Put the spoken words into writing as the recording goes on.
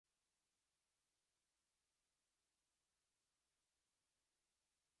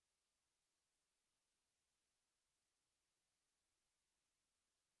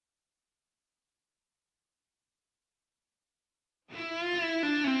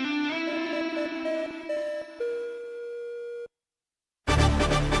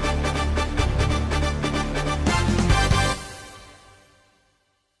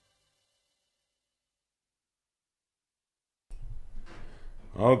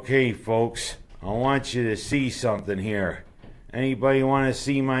Okay, folks, I want you to see something here. Anybody want to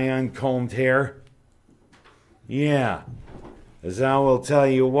see my uncombed hair? Yeah, as I will tell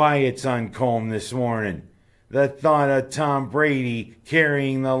you why it's uncombed this morning. The thought of Tom Brady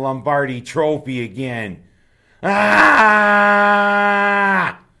carrying the Lombardi trophy again. Ah!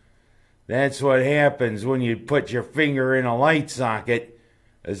 That's what happens when you put your finger in a light socket,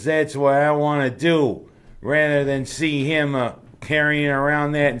 as that's what I want to do, rather than see him carrying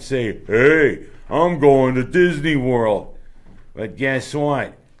around that and say, hey, I'm going to Disney World. But guess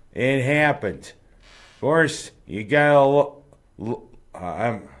what? It happened. Of course, you gotta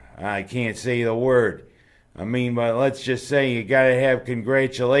I can't say the word. But let's just say you gotta have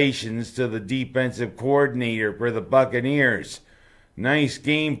congratulations to the defensive coordinator for the Buccaneers. Nice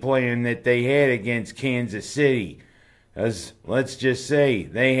game plan that they had against Kansas City. As let's just say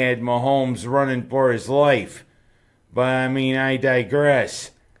they had Mahomes running for his life. But I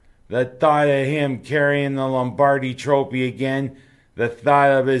digress. The thought of him carrying the Lombardi trophy again, the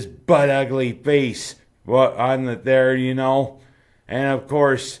thought of his butt ugly face there, and of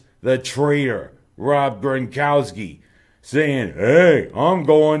course the traitor Rob Gronkowski saying, hey, I'm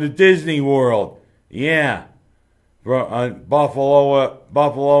going to Disney World. Yeah,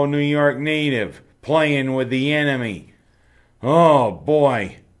 Buffalo, New York native playing with the enemy. Oh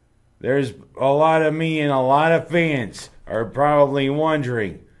boy, there's a lot of me and a lot of fans are probably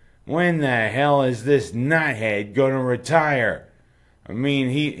wondering, when the hell is this nuthead gonna retire?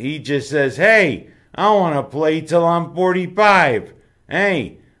 He just says, hey, I want to play till I'm 45.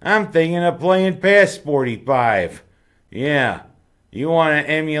 Hey, I'm thinking of playing past 45. Yeah, you want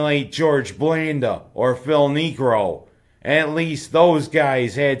to emulate George Blanda or Phil Niekro. At least those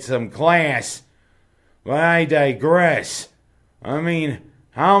guys had some class. But I digress.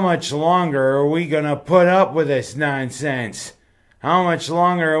 How much longer are we going to put up with this nonsense? How much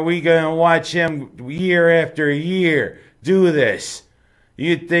longer are we going to watch him year after year do this?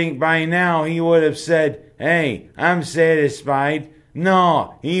 You'd think by now he would have said, hey, I'm satisfied.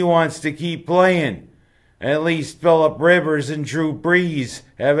 No, he wants to keep playing. At least Phillip Rivers and Drew Brees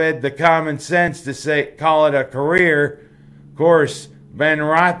have had the common sense to call it a career. Of course, Ben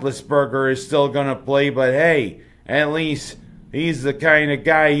Roethlisberger is still going to play, but hey, at least he's the kind of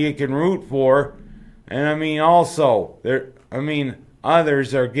guy you can root for. And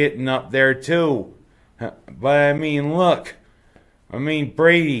others are getting up there too. But look.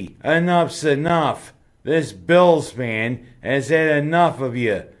 Brady, enough's enough. This Bills fan has had enough of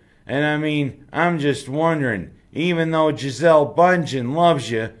you. And I'm just wondering, even though Gisele Bundchen loves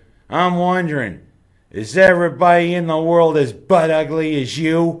you, I'm wondering, is everybody in the world as butt ugly as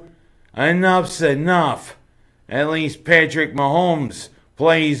you? Enough's enough. At least Patrick Mahomes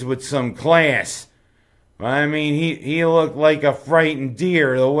plays with some class. He looked like a frightened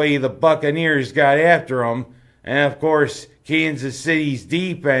deer the way the Buccaneers got after him. And of course, Kansas City's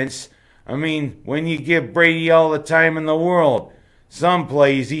defense, when you give Brady all the time in the world, some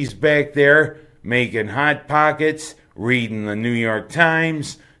plays he's back there making hot pockets, reading the New York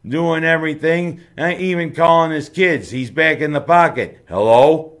Times, doing everything, even calling his kids. He's back in the pocket.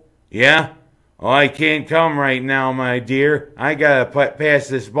 Hello? Yeah? Oh, I can't come right now, my dear. I gotta pass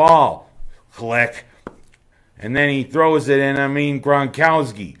this ball. Click. And then he throws it in,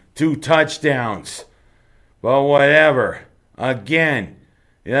 Gronkowski. 2 touchdowns. But whatever. Again,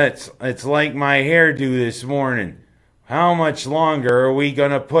 it's like my hairdo this morning. How much longer are we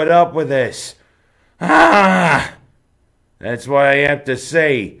going to put up with this? Ah! That's what I have to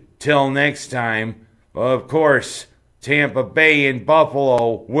say. Till next time. Well, of course, Tampa Bay and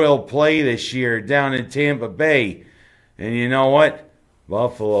Buffalo will play this year down in Tampa Bay. And you know what?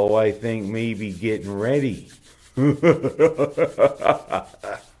 Buffalo, I think, may be getting ready. But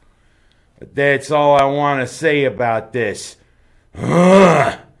that's all I want to say about this.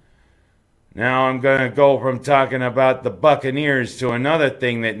 Now I'm going to go from talking about the Buccaneers to another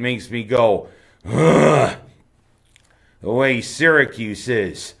thing that makes me go, the way Syracuse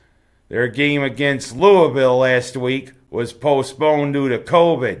is. Their game against Louisville last week was postponed due to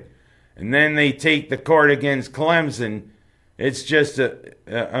COVID. And then they take the court against Clemson. It's just a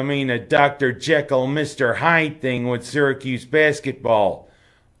Dr. Jekyll, Mr. Hyde thing with Syracuse basketball.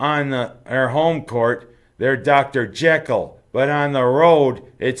 On their home court, they're Dr. Jekyll. But on the road,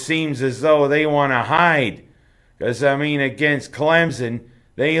 it seems as though they want to hide. Because, against Clemson,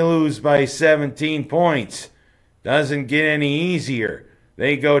 they lose by 17 points. Doesn't get any easier.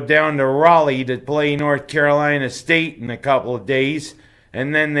 They go down to Raleigh to play North Carolina State in a couple of days.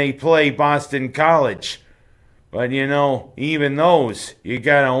 And then they play Boston College. But, even those, you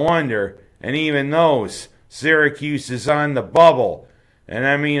got to wonder. And even those, Syracuse is on the bubble. And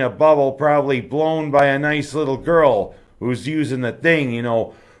I mean a bubble probably blown by a nice little girl who's using the thing, you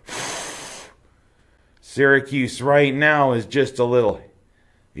know. Syracuse right now is just a little.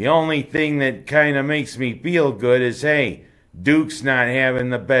 The only thing that kind of makes me feel good is, hey, Duke's not having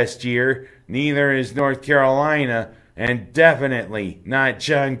the best year, neither is North Carolina, and definitely not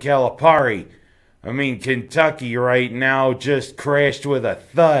John Calipari. I mean, Kentucky right now just crashed with a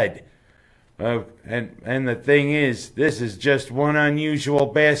thud. And the thing is, this is just one unusual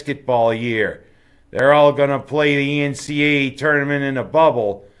basketball year. They're all going to play the NCAA tournament in a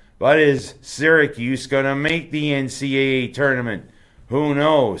bubble, but is Syracuse going to make the NCAA tournament? Who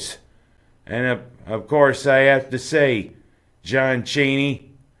knows? And of course, I have to say, John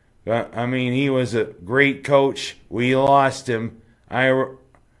Chaney, I mean, he was a great coach. We lost him.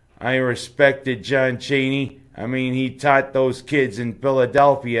 I respected John Chaney. I mean, he taught those kids in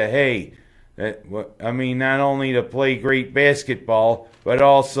Philadelphia, hey, I mean, not only to play great basketball, but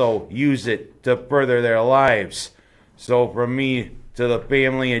also use it to further their lives. So from me to the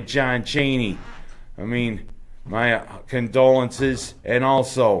family of John Chaney, I mean, my condolences, and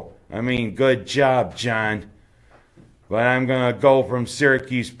also, I mean, good job, John. But I'm going to go from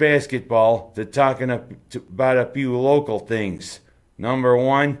Syracuse basketball to talking about a few local things. Number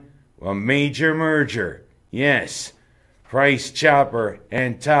one, a major merger. Yes, Price Chopper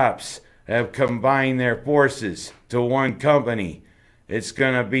and Tops have combined their forces to one company. It's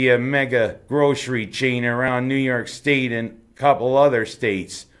going to be a mega grocery chain around New York State and a couple other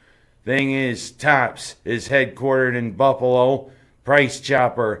states. Thing is, Tops is headquartered in Buffalo. Price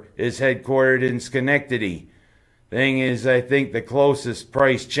Chopper is headquartered in Schenectady. Thing is, I think the closest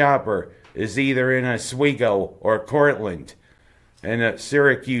Price Chopper is either in Oswego or Cortland. And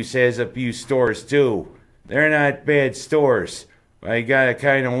Syracuse has a few stores too. They're not bad stores. I gotta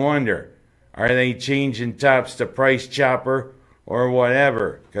kind of wonder, are they changing Tops to Price Chopper or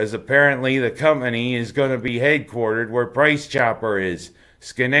whatever? Because apparently the company is going to be headquartered where Price Chopper is,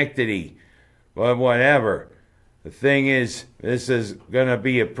 Schenectady. But whatever. The thing is, this is going to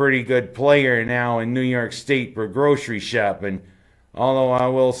be a pretty good player now in New York State for grocery shopping. Although I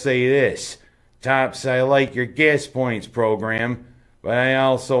will say this, Tops, I like your gas points program, but I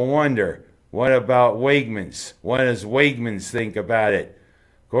also wonder, what about Wegmans? What does Wegmans think about it?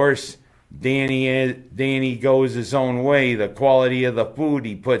 Of course, Danny goes his own way. The quality of the food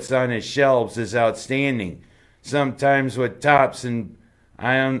he puts on his shelves is outstanding. Sometimes with Tops and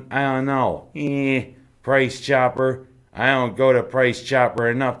I don't know. Price Chopper. I don't go to Price Chopper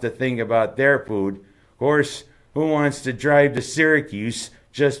enough to think about their food. Of course, who wants to drive to Syracuse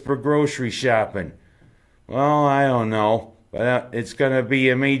just for grocery shopping? Well, I don't know. But it's going to be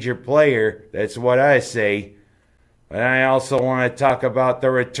a major player. That's what I say. But I also want to talk about the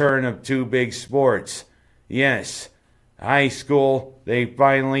return of two big sports. Yes, high school, they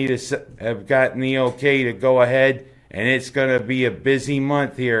finally have gotten the okay to go ahead, and it's going to be a busy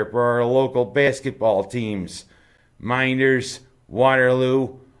month here for our local basketball teams. Minders,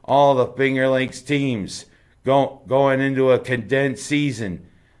 Waterloo, all the Finger Lakes teams going into a condensed season.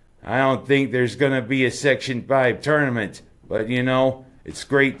 I don't think there's going to be a Section 5 tournament, but you know, it's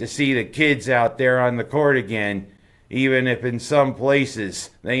great to see the kids out there on the court again. Even if in some places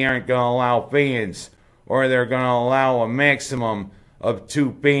they aren't going to allow fans, or they're going to allow a maximum of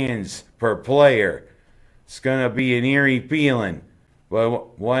 2 fans per player. It's going to be an eerie feeling,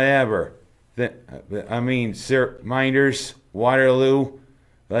 but whatever. I mean, Minders, Waterloo,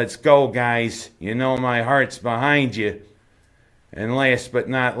 let's go, guys. You know my heart's behind you. And last but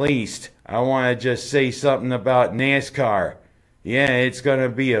not least, I want to just say something about NASCAR. Yeah, it's going to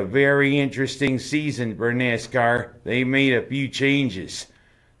be a very interesting season for NASCAR. They made a few changes.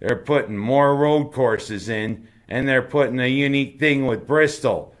 They're putting more road courses in, and they're putting a unique thing with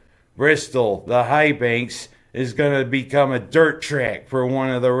Bristol. Bristol, the High Banks, is going to become a dirt track for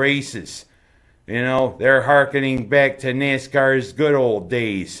one of the races. You know, they're hearkening back to NASCAR's good old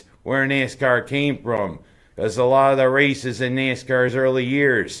days, where NASCAR came from, because a lot of the races in NASCAR's early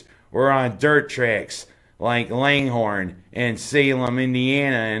years were on dirt tracks, like Langhorne and Salem,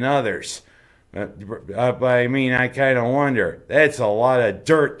 Indiana, and others. But I mean, I kind of wonder, that's a lot of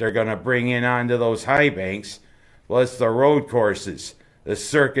dirt they're going to bring in onto those high banks, plus the road courses, the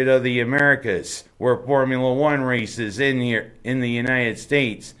Circuit of the Americas, where Formula One races in the United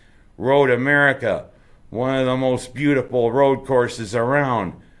States, Road America, one of the most beautiful road courses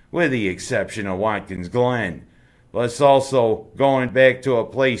around, with the exception of Watkins Glen. Plus also going back to a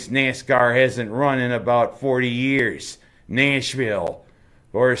place NASCAR hasn't run in about 40 years, Nashville.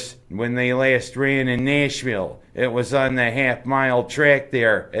 Of course, when they last ran in Nashville, it was on the half-mile track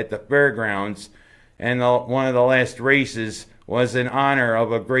there at the fairgrounds, and one of the last races was in honor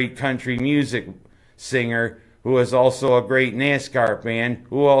of a great country music singer who was also a great NASCAR fan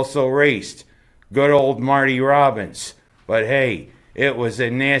who also raced. Good old Marty Robbins. But hey, it was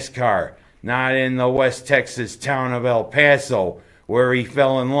in NASCAR, not in the West Texas town of El Paso, where he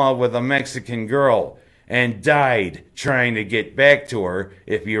fell in love with a Mexican girl and died trying to get back to her,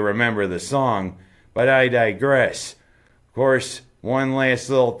 if you remember the song. But I digress. Of course, one last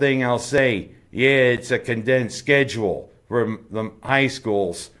little thing I'll say. Yeah, it's a condensed schedule for the high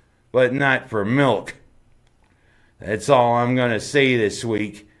schools, but not for milk. That's all I'm going to say this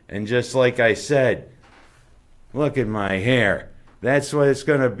week. And just like I said, look at my hair. That's what it's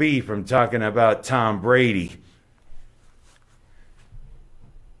going to be from talking about Tom Brady.